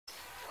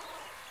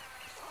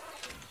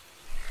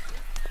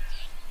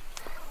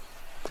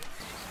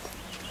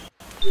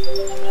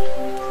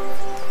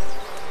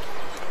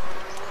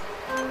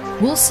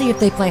We'll see if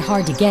they play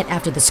hard to get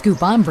after the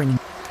scoop I'm bringing.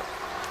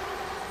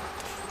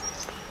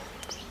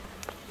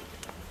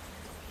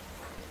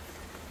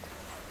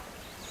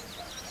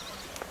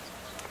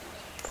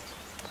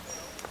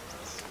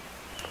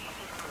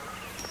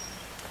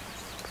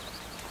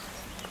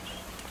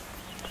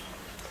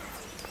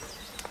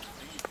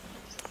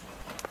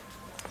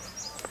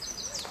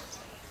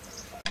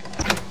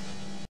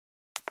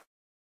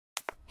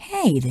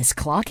 Hey, this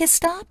clock has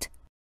stopped?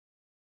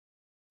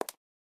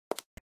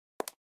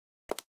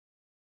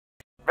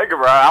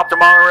 Figure out the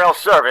monorail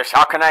service.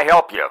 How can I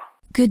help you?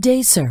 Good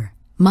day, sir.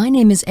 My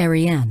name is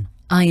Ariane.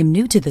 I am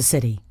new to the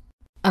city.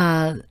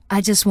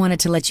 I just wanted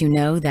to let you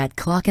know that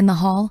clock in the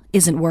hall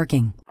isn't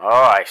working. Oh,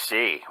 I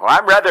see. Well,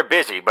 I'm rather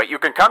busy, but you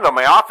can come to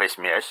my office,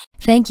 miss.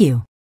 Thank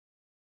you.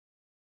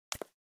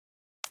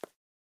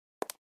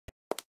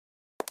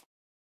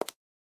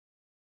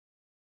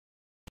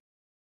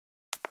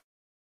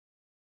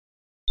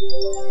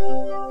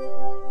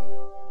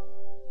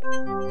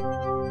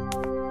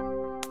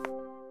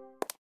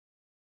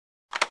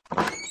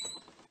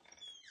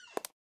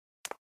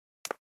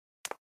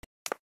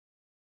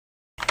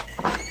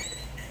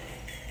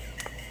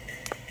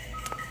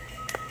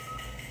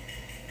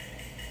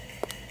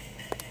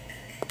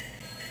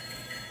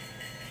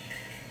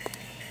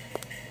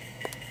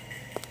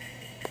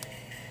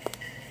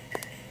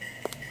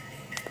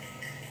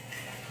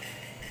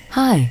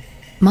 Hi,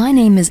 my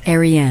name is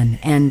Ariane,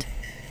 and...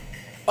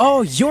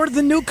 Oh, you're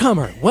the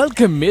newcomer.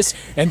 Welcome, miss.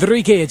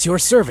 Enrique at your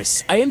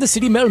service. I am the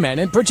city mailman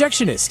and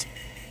projectionist.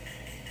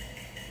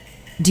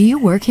 Do you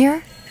work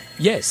here?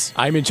 Yes,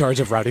 I'm in charge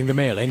of routing the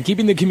mail and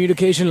keeping the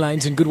communication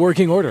lines in good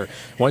working order.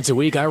 Once a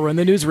week, I run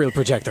the newsreel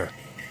projector.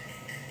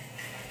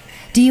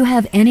 Do you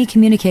have any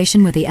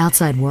communication with the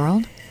outside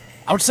world?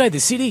 Outside the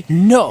city?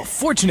 No,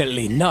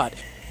 fortunately not.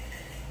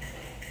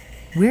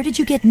 Where did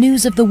you get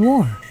news of the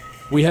war?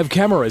 We have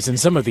cameras in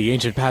some of the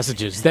ancient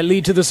passages that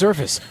lead to the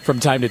surface. From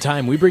time to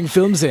time, we bring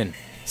films in.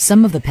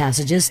 Some of the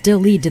passages still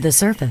lead to the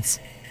surface.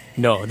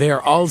 No, they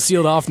are all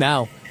sealed off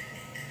now.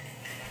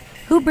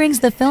 Who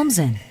brings the films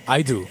in?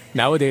 I do.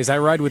 Nowadays, I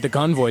ride with the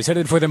convoys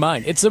headed for the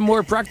mine. It's a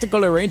more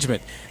practical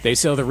arrangement. They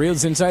sell the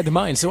reels inside the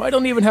mine, so I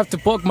don't even have to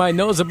poke my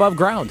nose above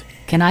ground.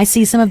 Can I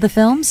see some of the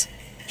films?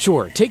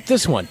 Sure, take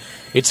this one.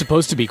 It's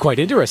supposed to be quite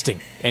interesting.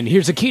 And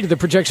here's a key to the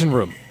projection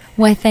room.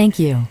 Why, thank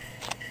you.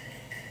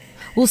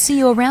 We'll see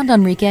you around,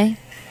 Enrique.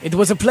 It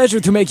was a pleasure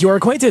to make your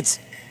acquaintance.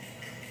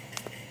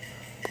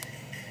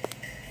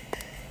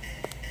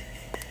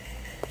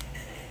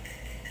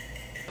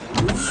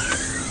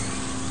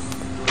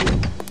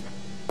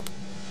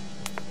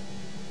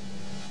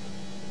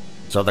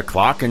 So the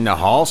clock in the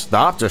hall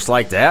stopped just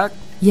like that?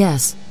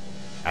 Yes.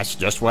 That's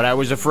just what I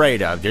was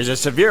afraid of. There's a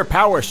severe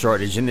power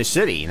shortage in the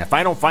city, and if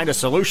I don't find a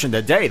solution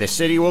today, the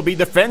city will be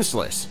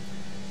defenseless.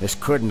 This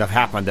couldn't have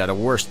happened at a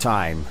worse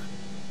time.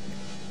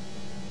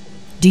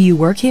 Do you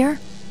work here?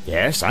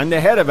 Yes, I'm the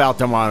head of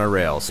Alta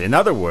Monorails. In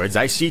other words,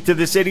 I see to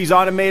the city's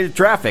automated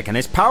traffic and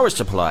its power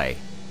supply.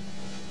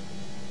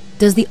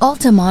 Does the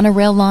Alta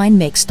monorail line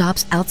make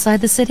stops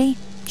outside the city?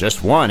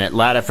 Just one at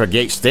Latifer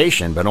Gate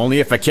Station, but only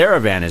if a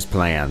caravan is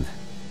planned.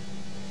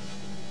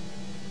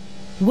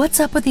 What's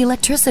up with the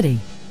electricity?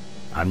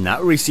 I'm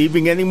not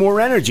receiving any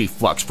more energy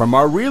flux from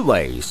our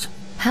relays.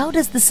 How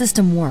does the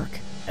system work?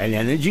 An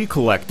energy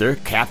collector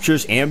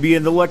captures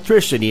ambient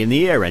electricity in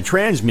the air and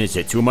transmits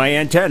it to my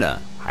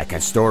antenna. I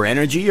can store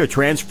energy or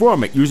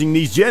transform it using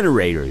these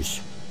generators.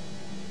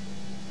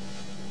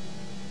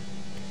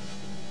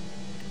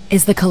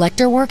 Is the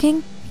collector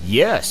working?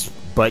 Yes,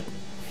 but...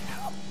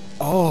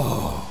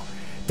 Oh,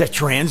 the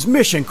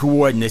transmission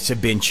coordinates have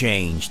been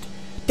changed.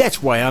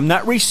 That's why I'm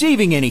not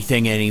receiving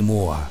anything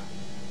anymore.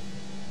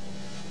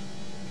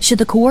 Should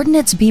the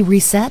coordinates be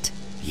reset?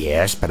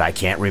 Yes, but I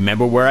can't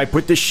remember where I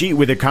put the sheet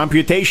with the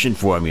computation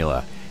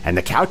formula, and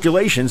the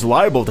calculation's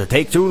liable to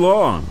take too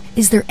long.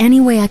 Is there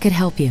any way I could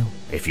help you?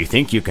 If you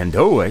think you can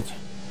do it.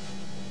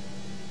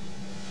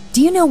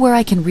 Do you know where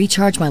I can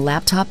recharge my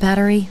laptop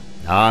battery?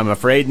 I'm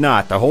afraid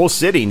not. The whole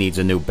city needs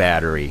a new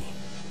battery.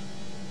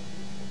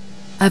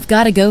 I've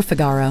got to go,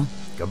 Figaro.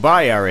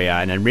 Goodbye,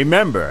 Ariane, and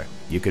remember,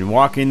 you can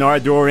walk in our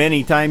door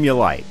anytime you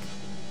like.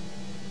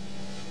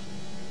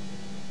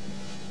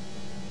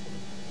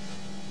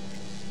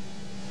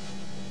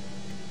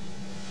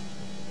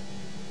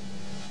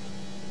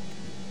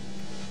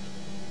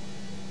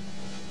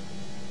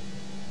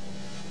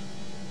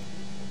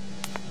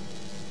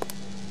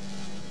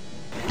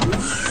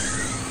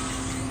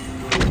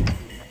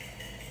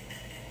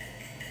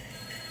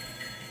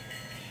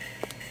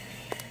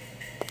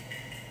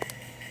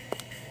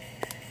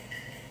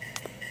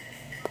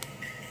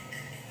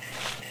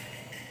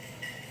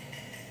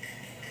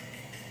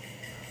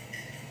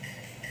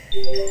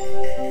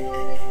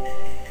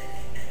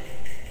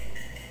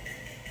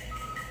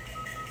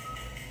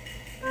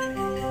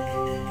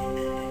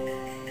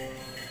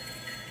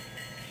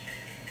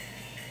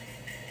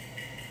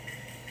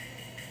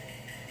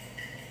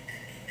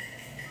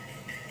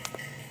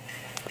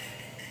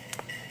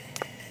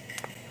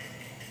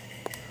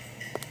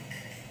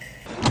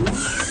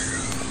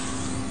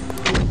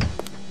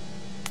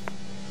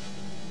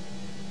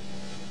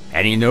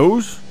 Any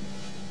news?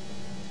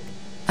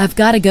 I've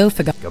got to go,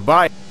 Figaro.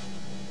 Goodbye.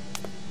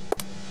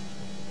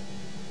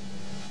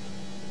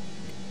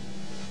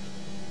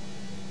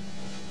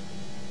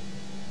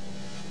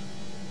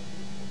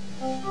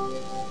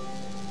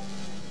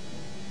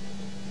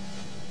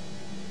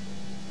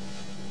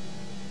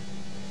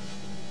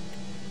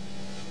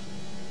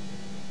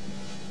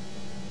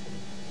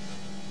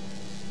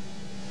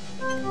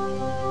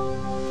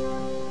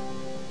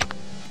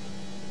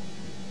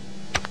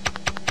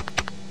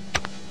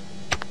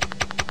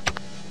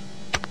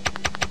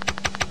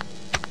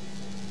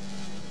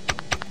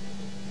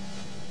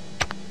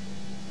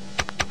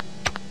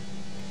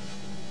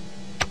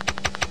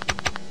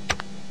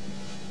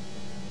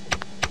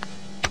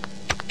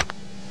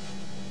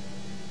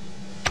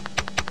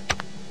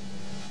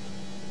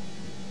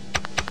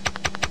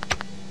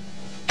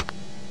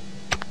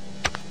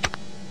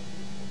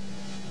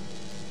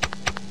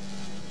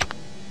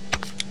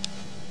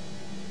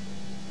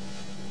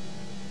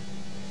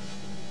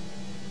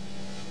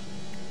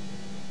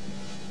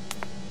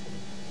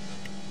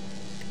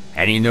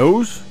 Any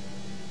news?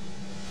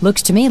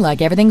 Looks to me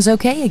like everything's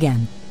okay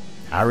again.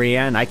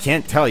 Ariane, I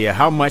can't tell you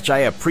how much I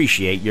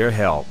appreciate your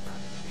help.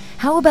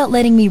 How about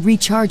letting me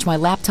recharge my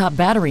laptop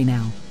battery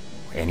now?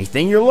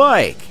 Anything you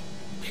like.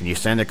 Can you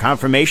send a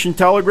confirmation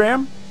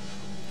telegram?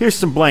 Here's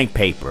some blank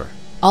paper.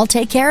 I'll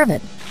take care of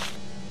it.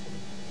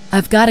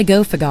 I've got to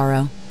go,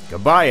 Figaro.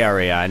 Goodbye,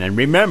 Ariane, and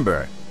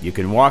remember, you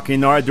can walk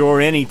in our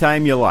door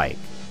anytime you like.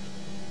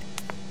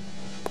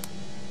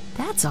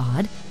 That's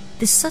odd.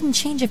 This sudden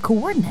change of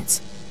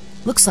coordinates.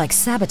 Looks like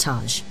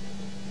sabotage.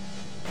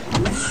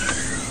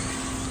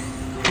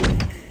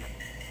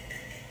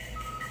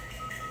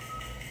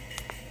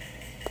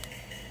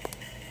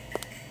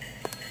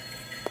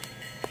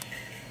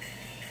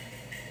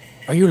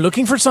 Are you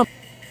looking for something?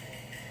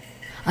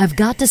 I've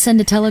got to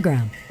send a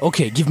telegram.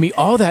 Okay, give me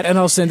all that and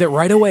I'll send it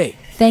right away.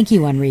 Thank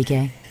you,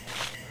 Enrique.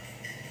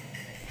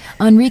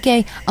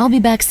 Enrique, I'll be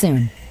back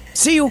soon.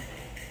 See you!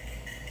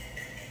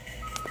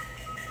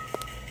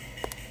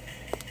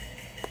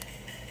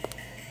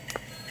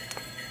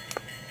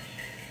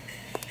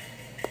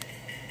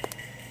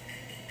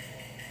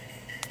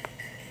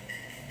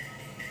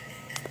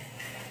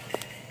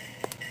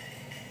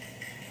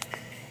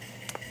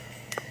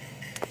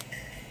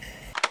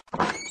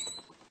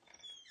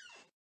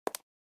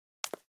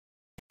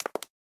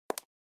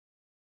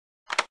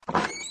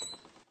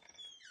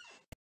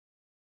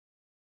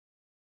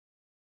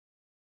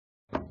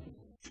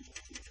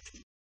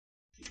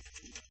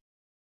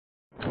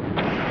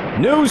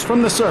 News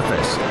from the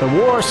surface. The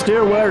war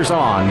still wears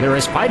on. There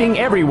is fighting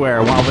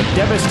everywhere while the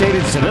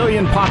devastated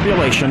civilian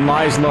population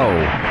lies low.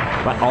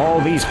 But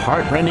all these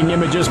heartrending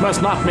images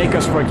must not make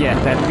us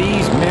forget that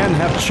these men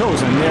have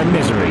chosen their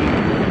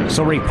misery.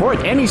 So report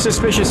any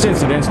suspicious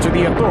incidents to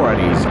the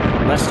authorities,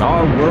 lest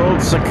our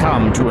world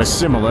succumb to a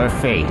similar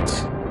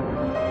fate.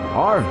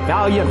 Our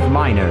valiant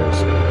miners.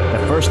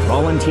 The first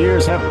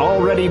volunteers have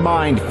already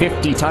mined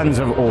 50 tons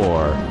of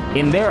ore.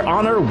 In their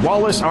honor,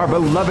 Wallace, our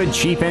beloved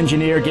chief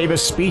engineer, gave a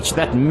speech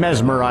that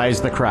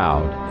mesmerized the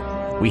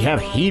crowd. We have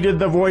heeded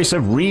the voice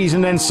of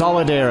reason and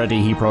solidarity,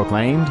 he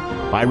proclaimed.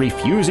 By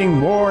refusing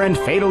war and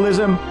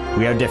fatalism,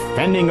 we are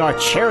defending our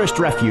cherished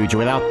refuge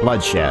without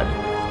bloodshed.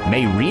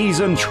 May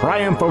reason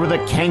triumph over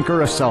the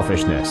canker of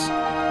selfishness.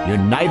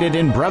 United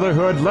in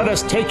brotherhood, let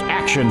us take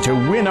action to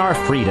win our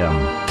freedom.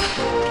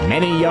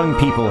 Many young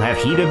people have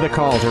heeded the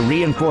call to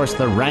reinforce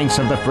the ranks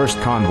of the first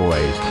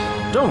convoys.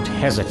 Don't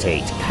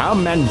hesitate.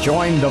 Come and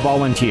join the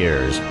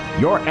volunteers.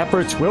 Your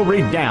efforts will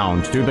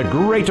redound to the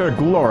greater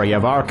glory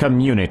of our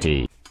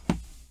community.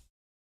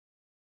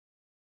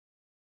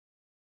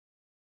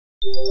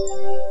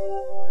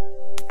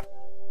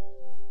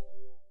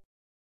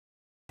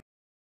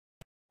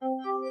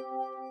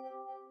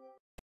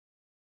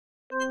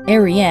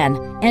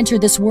 Ariane, enter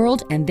this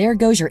world and there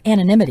goes your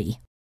anonymity.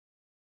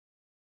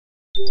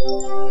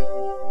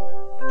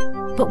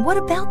 But what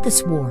about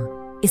this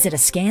war? Is it a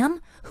scam?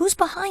 Who's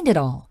behind it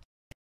all?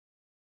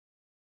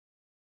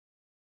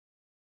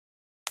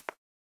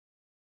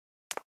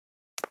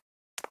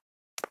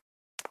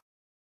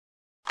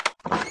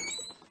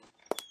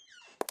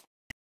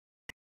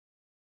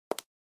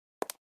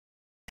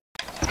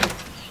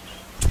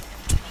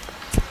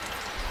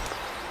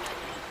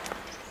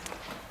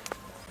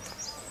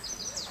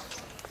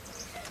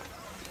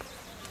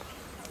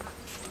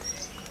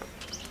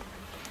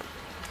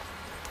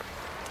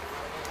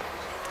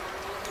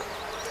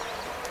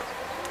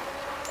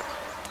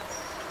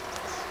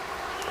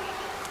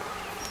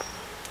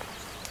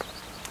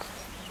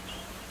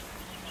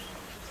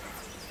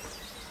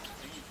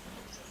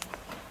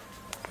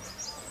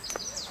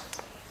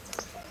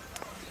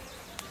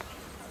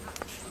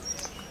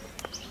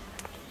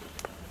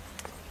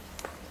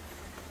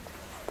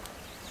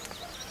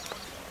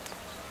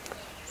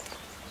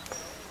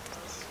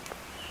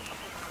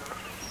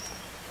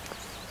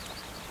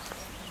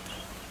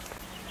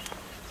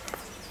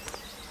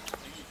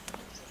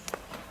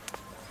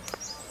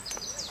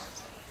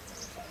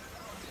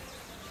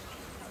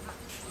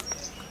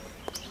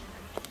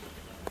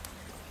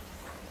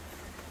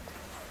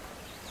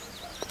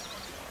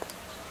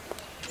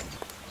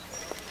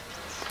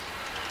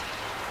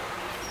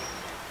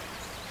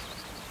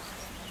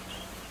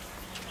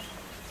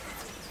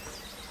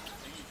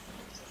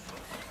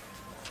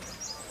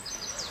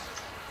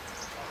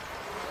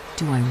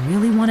 Do I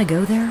really want to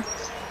go there?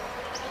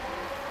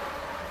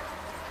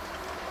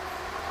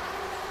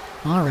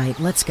 All right,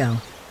 let's go.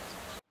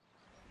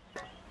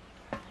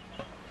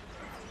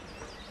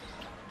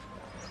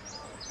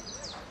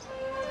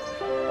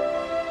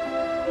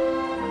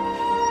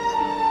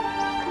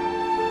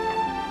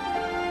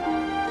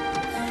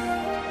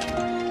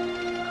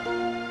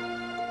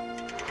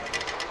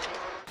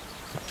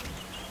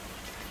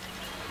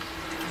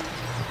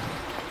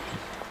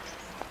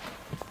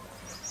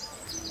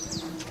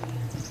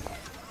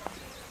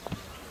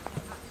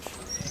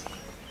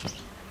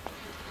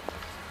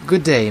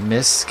 Good day,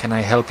 miss. Can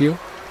I help you?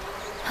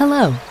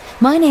 Hello,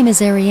 my name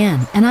is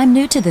Ariane, and I'm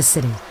new to this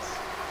city.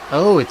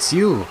 Oh, it's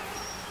you.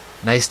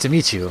 Nice to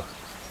meet you.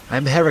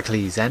 I'm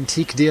Heracles,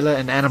 antique dealer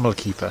and animal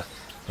keeper,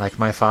 like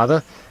my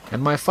father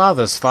and my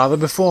father's father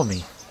before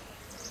me.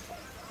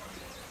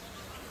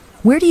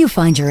 Where do you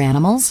find your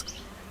animals?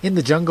 In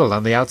the jungle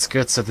on the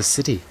outskirts of the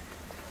city.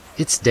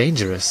 It's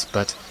dangerous,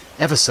 but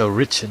ever so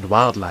rich in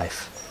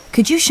wildlife.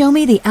 Could you show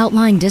me the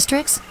outlying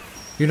districts?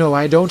 You know,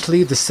 I don't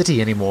leave the city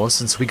anymore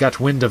since we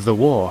got wind of the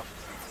war.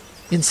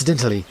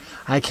 Incidentally,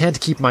 I can't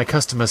keep my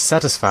customers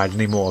satisfied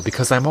anymore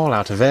because I'm all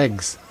out of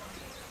eggs.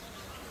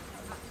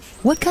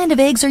 What kind of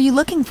eggs are you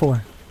looking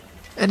for?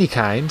 Any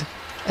kind,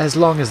 as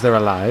long as they're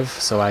alive,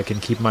 so I can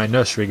keep my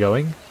nursery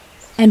going.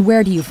 And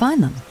where do you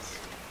find them?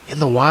 In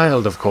the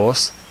wild, of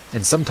course,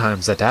 and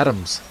sometimes at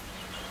Adams.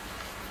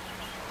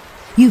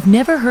 You've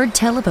never heard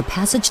tell of a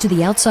passage to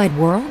the outside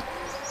world?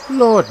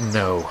 Lord,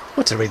 no.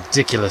 What a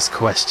ridiculous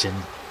question.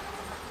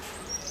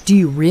 Do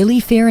you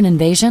really fear an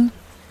invasion?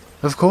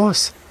 Of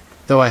course,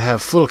 though I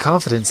have full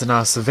confidence in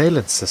our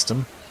surveillance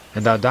system,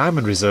 and our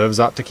diamond reserves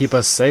ought to keep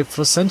us safe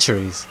for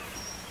centuries.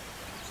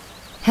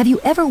 Have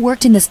you ever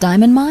worked in this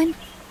diamond mine?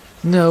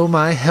 No,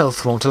 my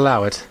health won't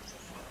allow it.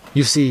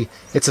 You see,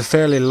 it's a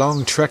fairly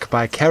long trek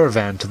by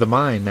caravan to the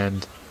mine,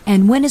 and...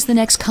 And when is the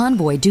next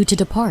convoy due to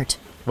depart?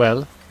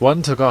 Well,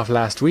 one took off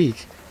last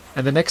week,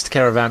 and the next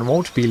caravan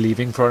won't be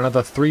leaving for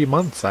another 3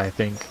 months, I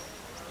think.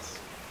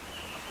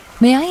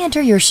 May I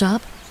enter your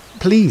shop?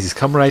 Please,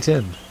 come right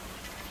in.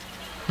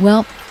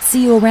 Well,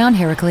 see you around,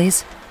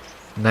 Heracles.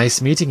 Nice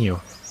meeting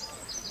you.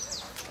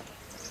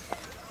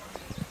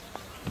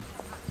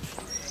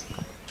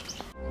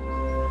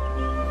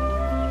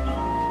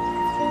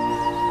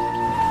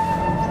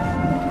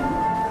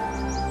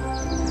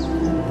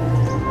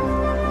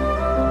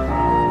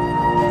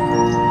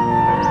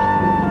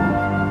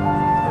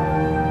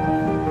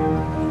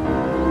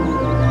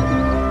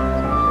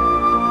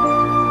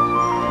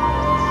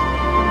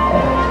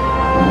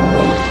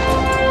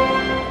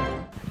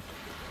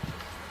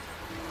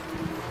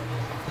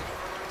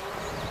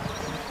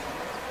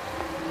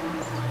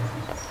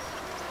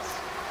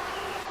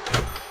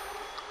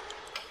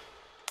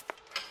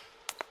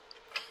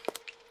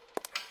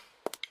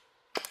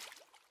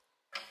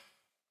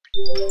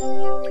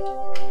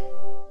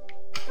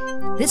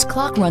 This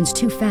clock runs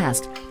too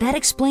fast. That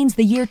explains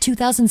the year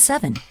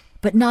 2007,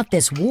 but not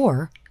this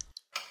war.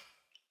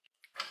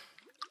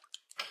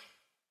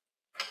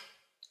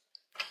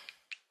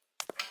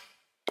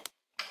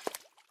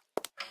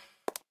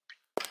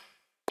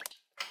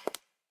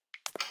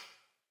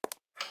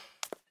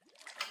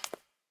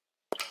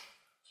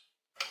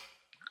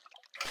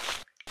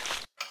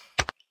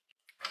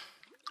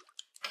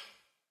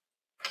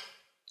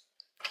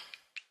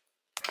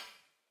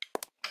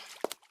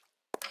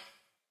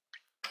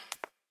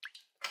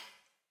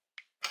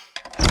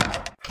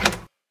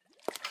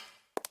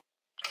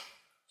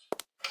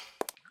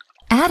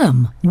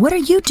 Adam, what are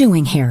you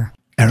doing here?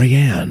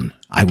 Ariane,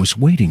 I was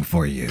waiting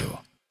for you.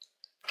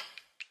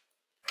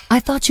 I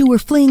thought you were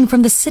fleeing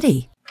from the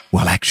city.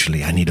 Well,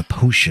 actually, I need a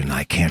potion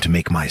I can't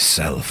make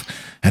myself,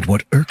 and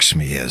what irks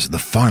me is the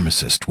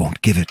pharmacist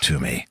won't give it to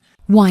me.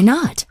 Why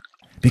not?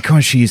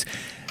 Because she's,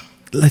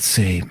 let's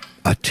say,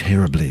 a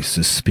terribly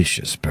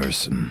suspicious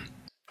person.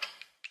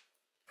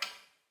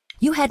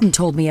 You hadn't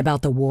told me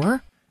about the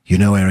war. You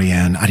know,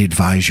 Ariane, I'd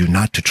advise you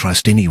not to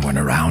trust anyone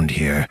around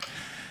here,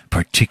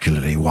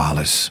 particularly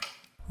Wallace.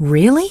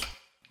 Really?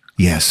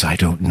 Yes, I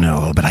don't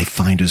know, but I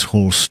find his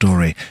whole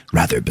story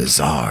rather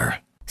bizarre.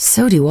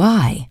 So do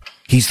I.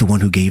 He's the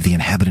one who gave the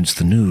inhabitants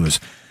the news,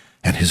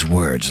 and his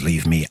words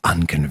leave me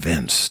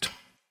unconvinced.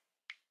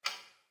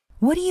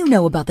 What do you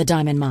know about the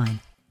diamond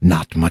mine?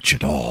 Not much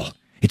at all.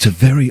 It's a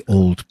very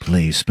old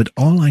place, but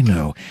all I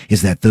know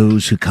is that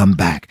those who come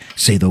back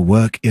say the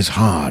work is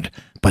hard,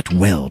 but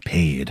well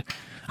paid.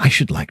 I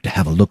should like to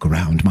have a look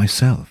around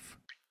myself.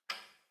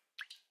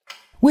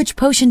 Which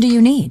potion do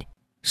you need?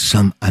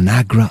 Some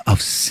Anagra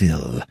of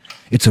Syl.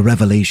 It's a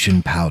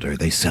revelation powder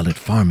they sell at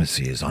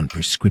pharmacies on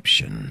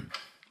prescription.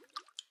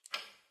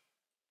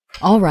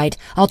 All right,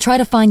 I'll try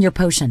to find your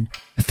potion.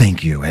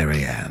 Thank you,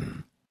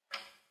 Ariane.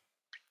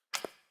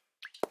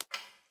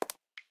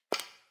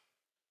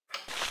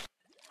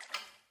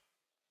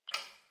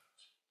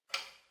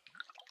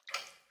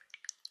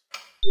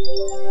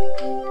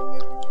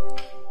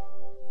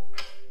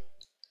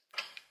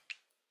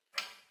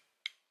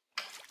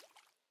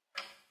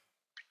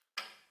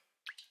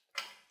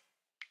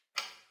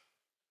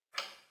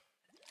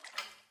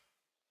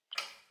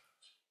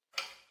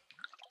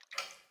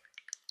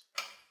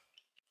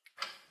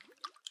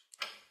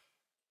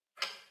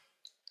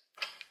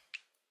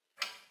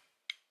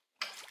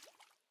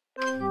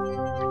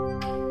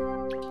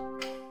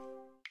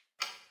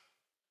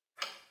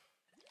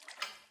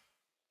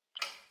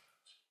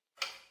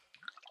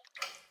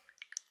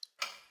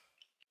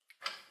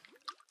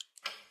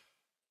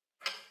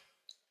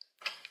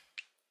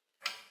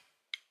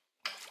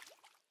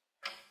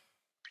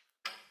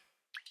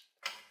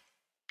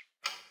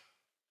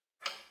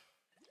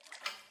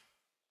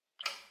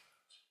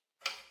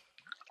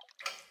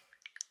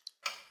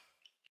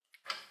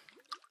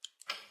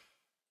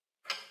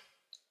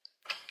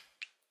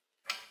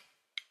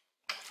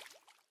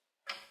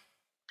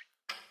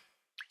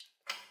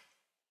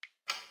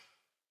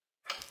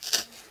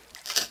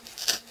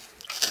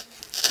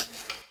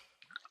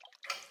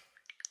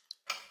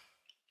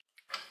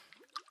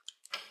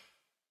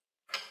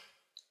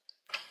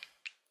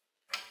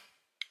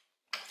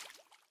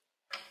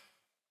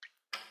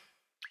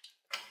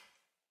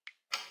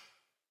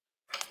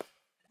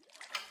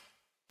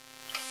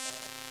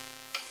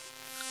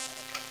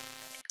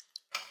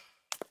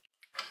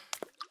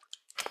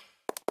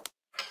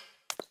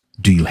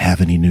 Do you have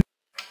any news?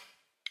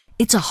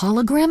 It's a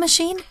hologram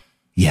machine?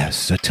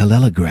 Yes, a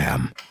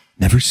telelogram.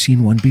 Never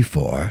seen one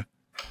before?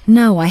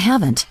 No, I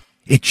haven't.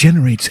 It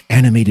generates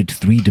animated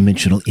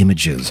three-dimensional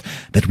images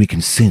that we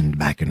can send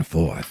back and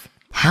forth.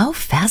 How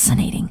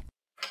fascinating.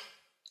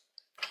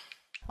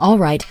 All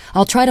right,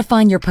 I'll try to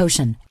find your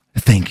potion.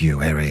 Thank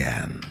you,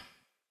 Ariane.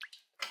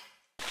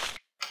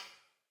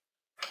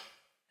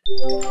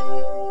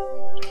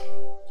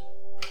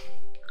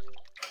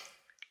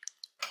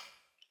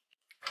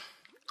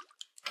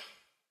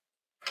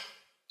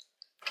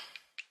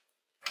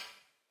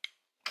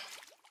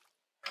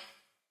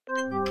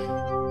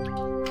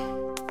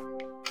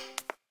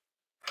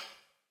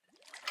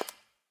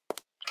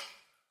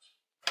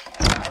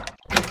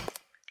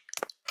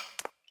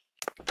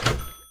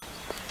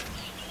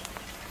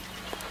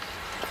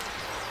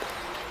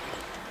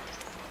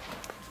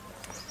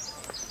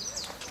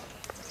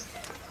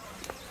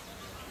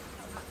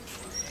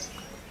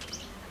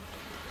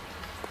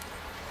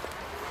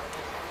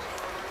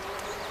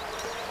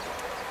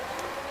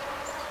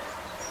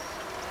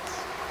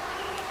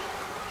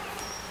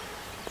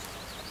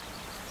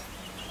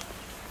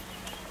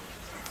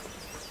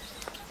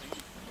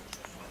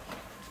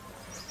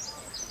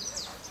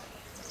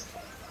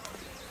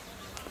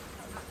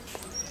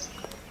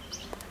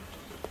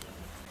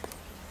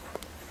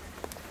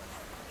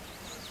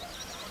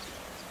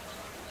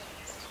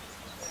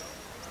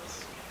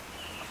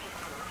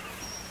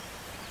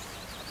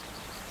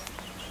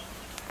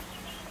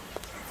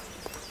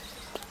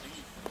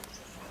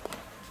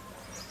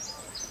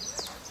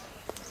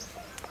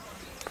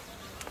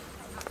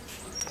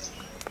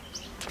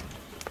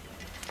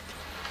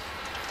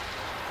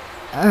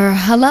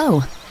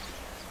 Hello.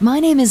 My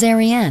name is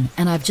Ariane,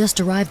 and I've just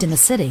arrived in the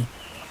city.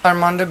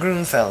 Armando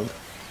Grunfeld.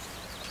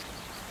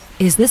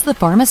 Is this the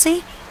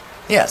pharmacy?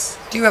 Yes.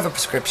 Do you have a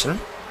prescription?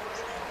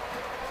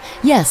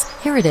 Yes,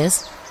 here it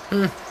is.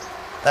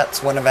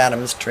 That's one of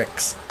Adam's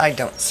tricks. I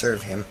don't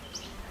serve him.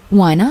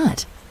 Why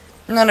not?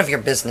 None of your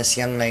business,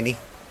 young lady.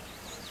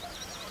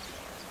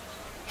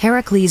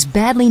 Heracles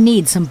badly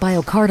needs some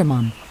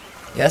biocardamom.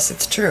 Yes,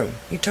 it's true.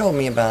 You told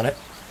me about it.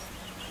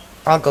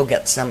 I'll go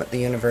get some at the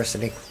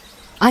university.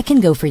 I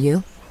can go for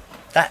you.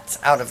 That's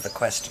out of the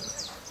question.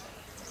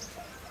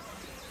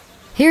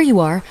 Here you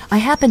are. I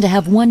happen to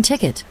have one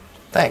ticket.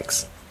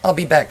 Thanks. I'll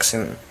be back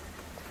soon.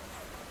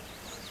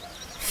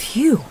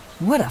 Phew,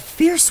 what a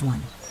fierce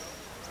one.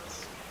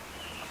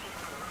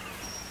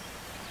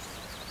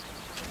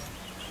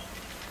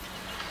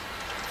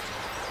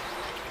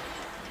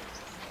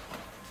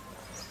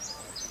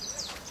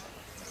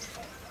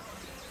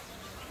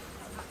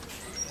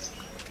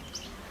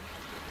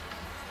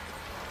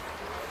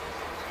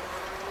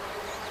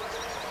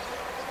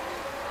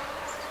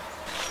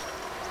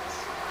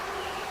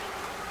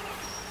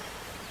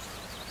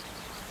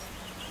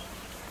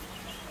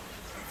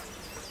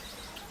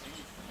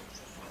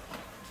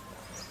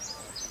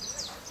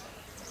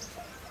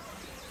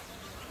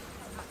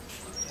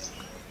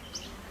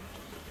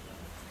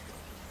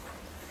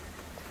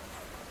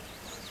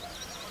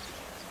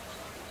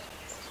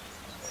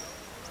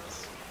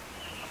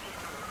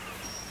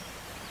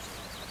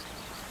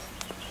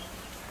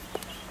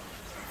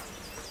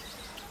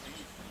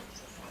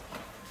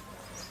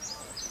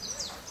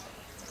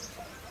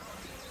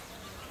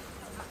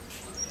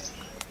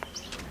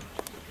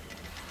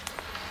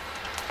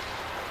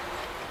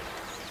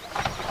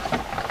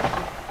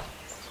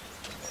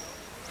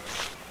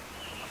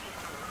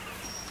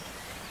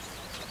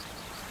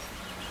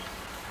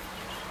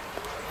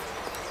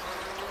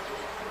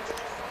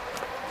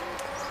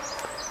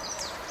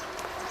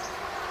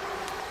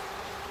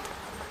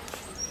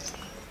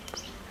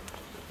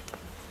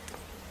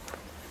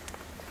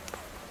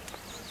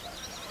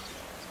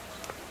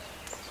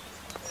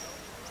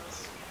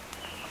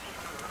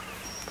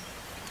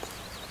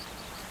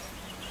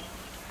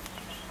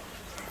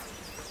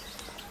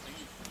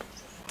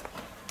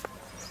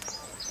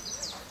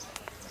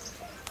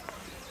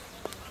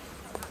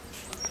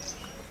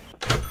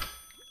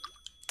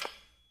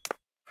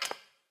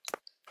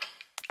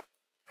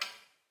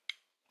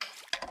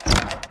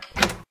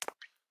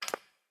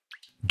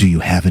 Do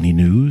you have any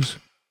news?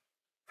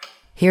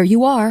 Here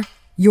you are.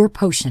 Your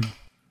potion.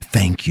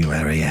 Thank you,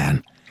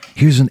 Ariane.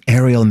 Here's an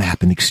aerial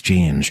map in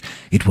exchange.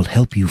 It will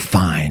help you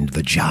find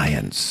the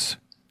giants.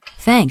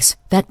 Thanks.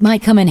 That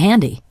might come in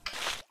handy.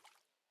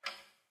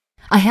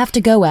 I have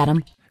to go,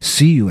 Adam.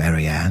 See you,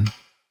 Ariane.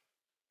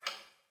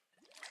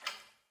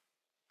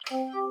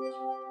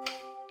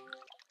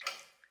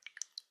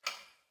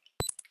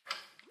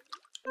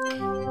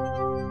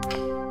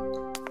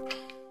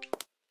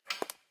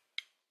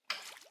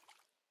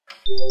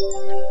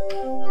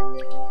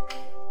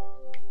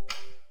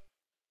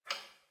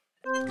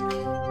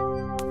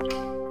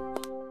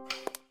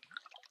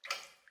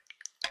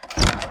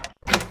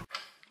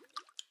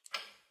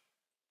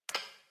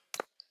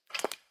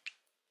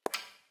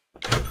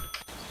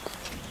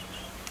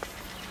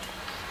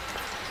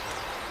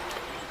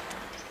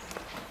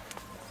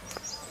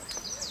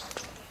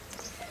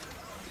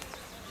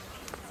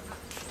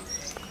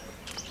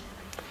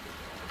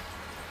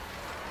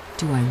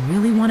 Do I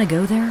really want to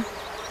go there?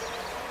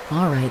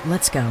 All right,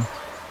 let's go.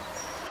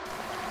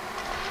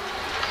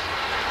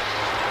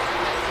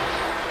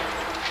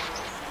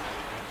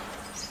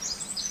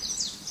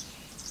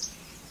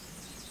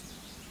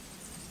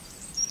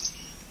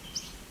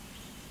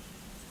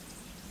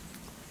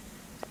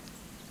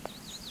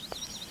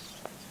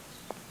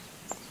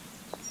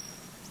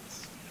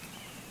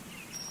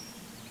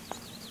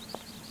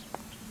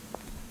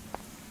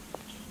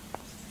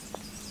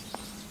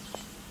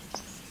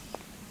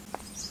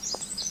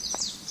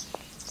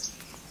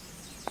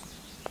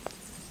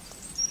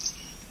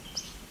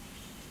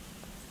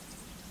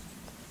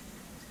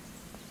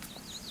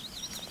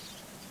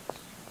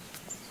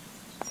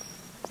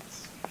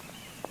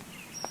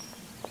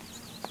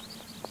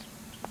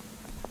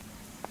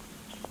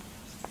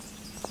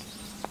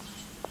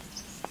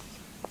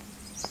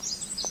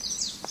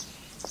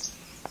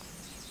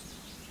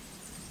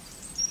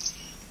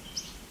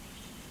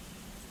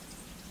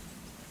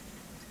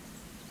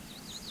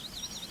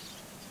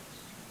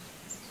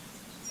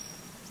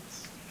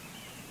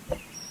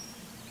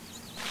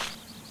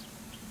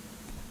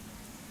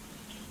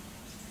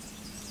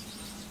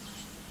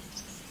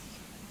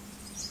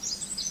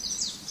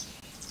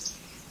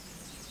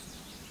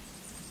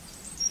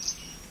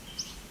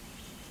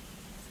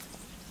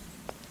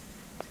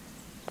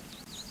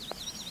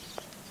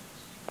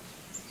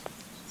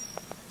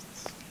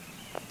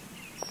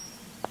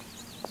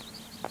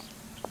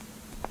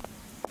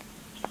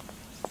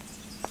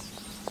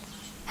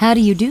 How do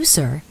you do,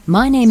 sir?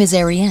 My name is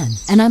Ariane,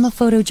 and I'm a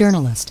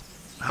photojournalist.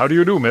 How do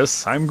you do,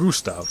 miss? I'm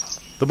Gustav,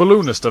 the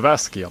balloonist of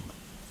Askiam.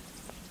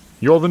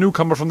 You're the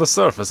newcomer from the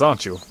surface,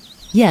 aren't you?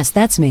 Yes,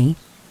 that's me.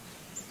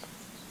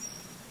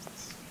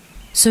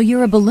 So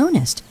you're a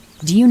balloonist.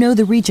 Do you know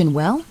the region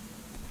well?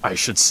 I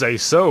should say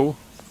so.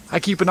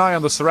 I keep an eye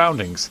on the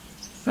surroundings,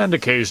 and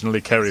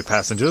occasionally carry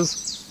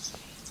passengers.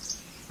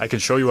 I can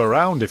show you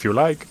around if you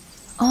like.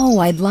 Oh,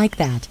 I'd like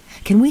that.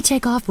 Can we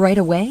take off right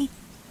away?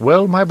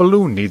 Well, my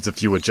balloon needs a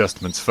few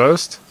adjustments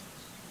first.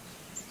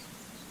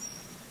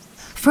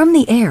 From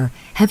the air,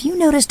 have you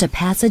noticed a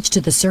passage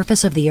to the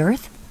surface of the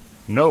Earth?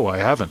 No, I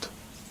haven't.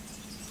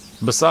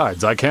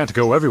 Besides, I can't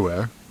go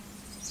everywhere.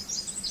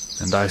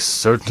 And I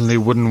certainly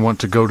wouldn't want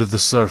to go to the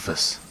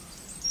surface.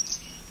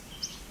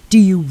 Do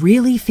you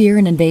really fear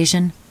an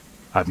invasion?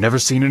 I've never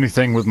seen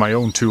anything with my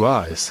own two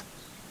eyes,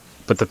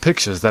 but the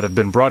pictures that have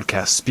been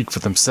broadcast speak for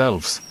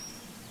themselves.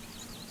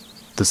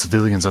 The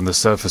civilians on the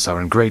surface are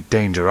in great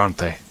danger, aren't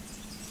they?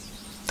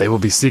 They will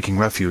be seeking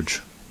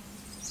refuge.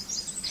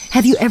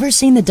 Have you ever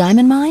seen the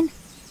diamond mine?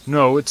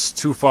 No, it's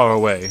too far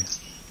away,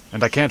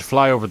 and I can't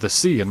fly over the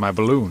sea in my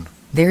balloon.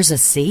 There's a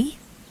sea?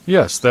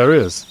 Yes, there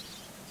is.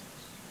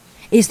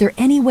 Is there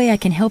any way I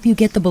can help you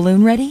get the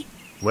balloon ready?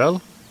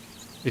 Well,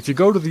 if you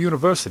go to the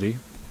university,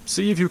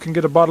 see if you can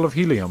get a bottle of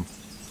helium,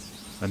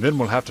 and then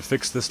we'll have to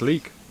fix this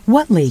leak.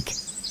 What leak?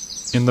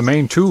 In the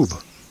main tube.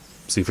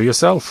 See for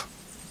yourself.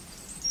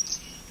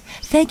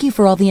 Thank you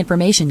for all the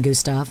information,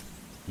 Gustav.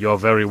 You're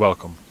very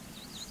welcome.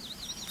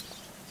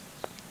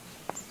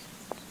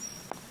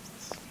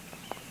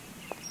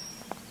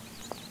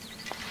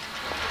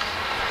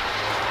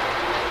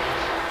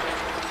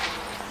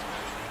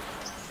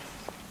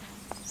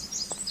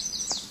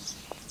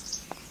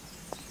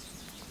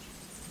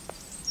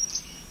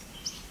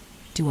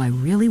 Do I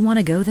really want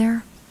to go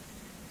there?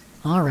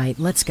 All right,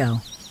 let's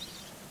go.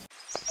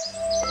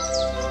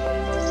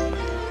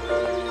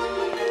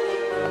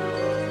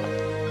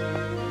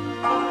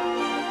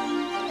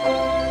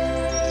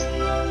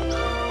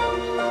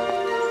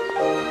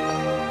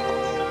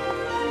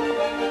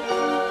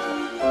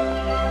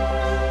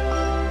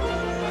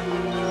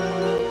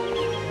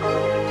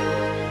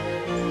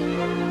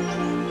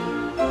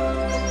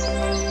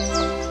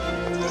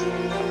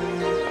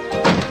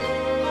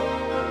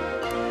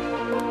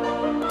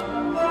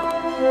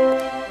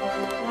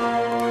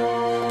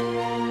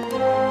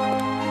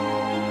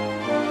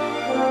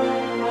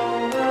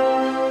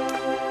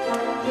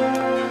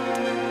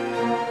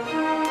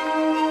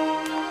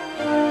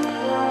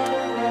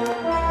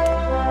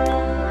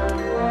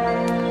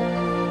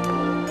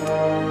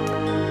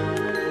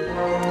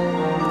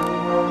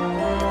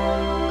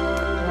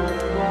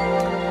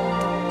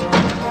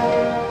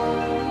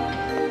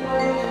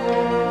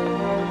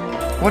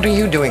 What are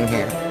you doing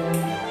here?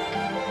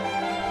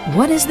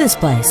 What is this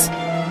place?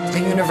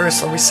 The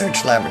Universal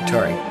Research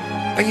Laboratory.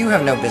 But you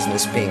have no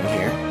business being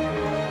here.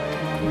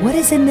 What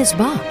is in this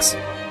box?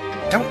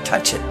 Don't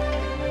touch it.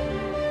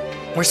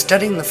 We're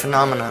studying the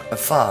phenomena of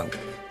fog,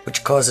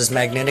 which causes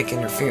magnetic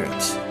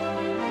interference.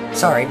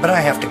 Sorry, but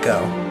I have to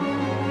go.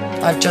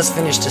 I've just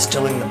finished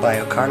distilling the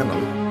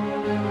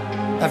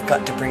biocardamom. I've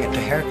got to bring it to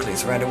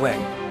Heracles right away.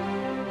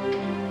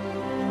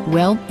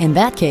 Well, in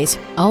that case,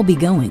 I'll be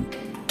going.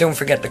 Don't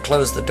forget to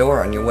close the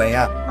door on your way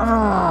out.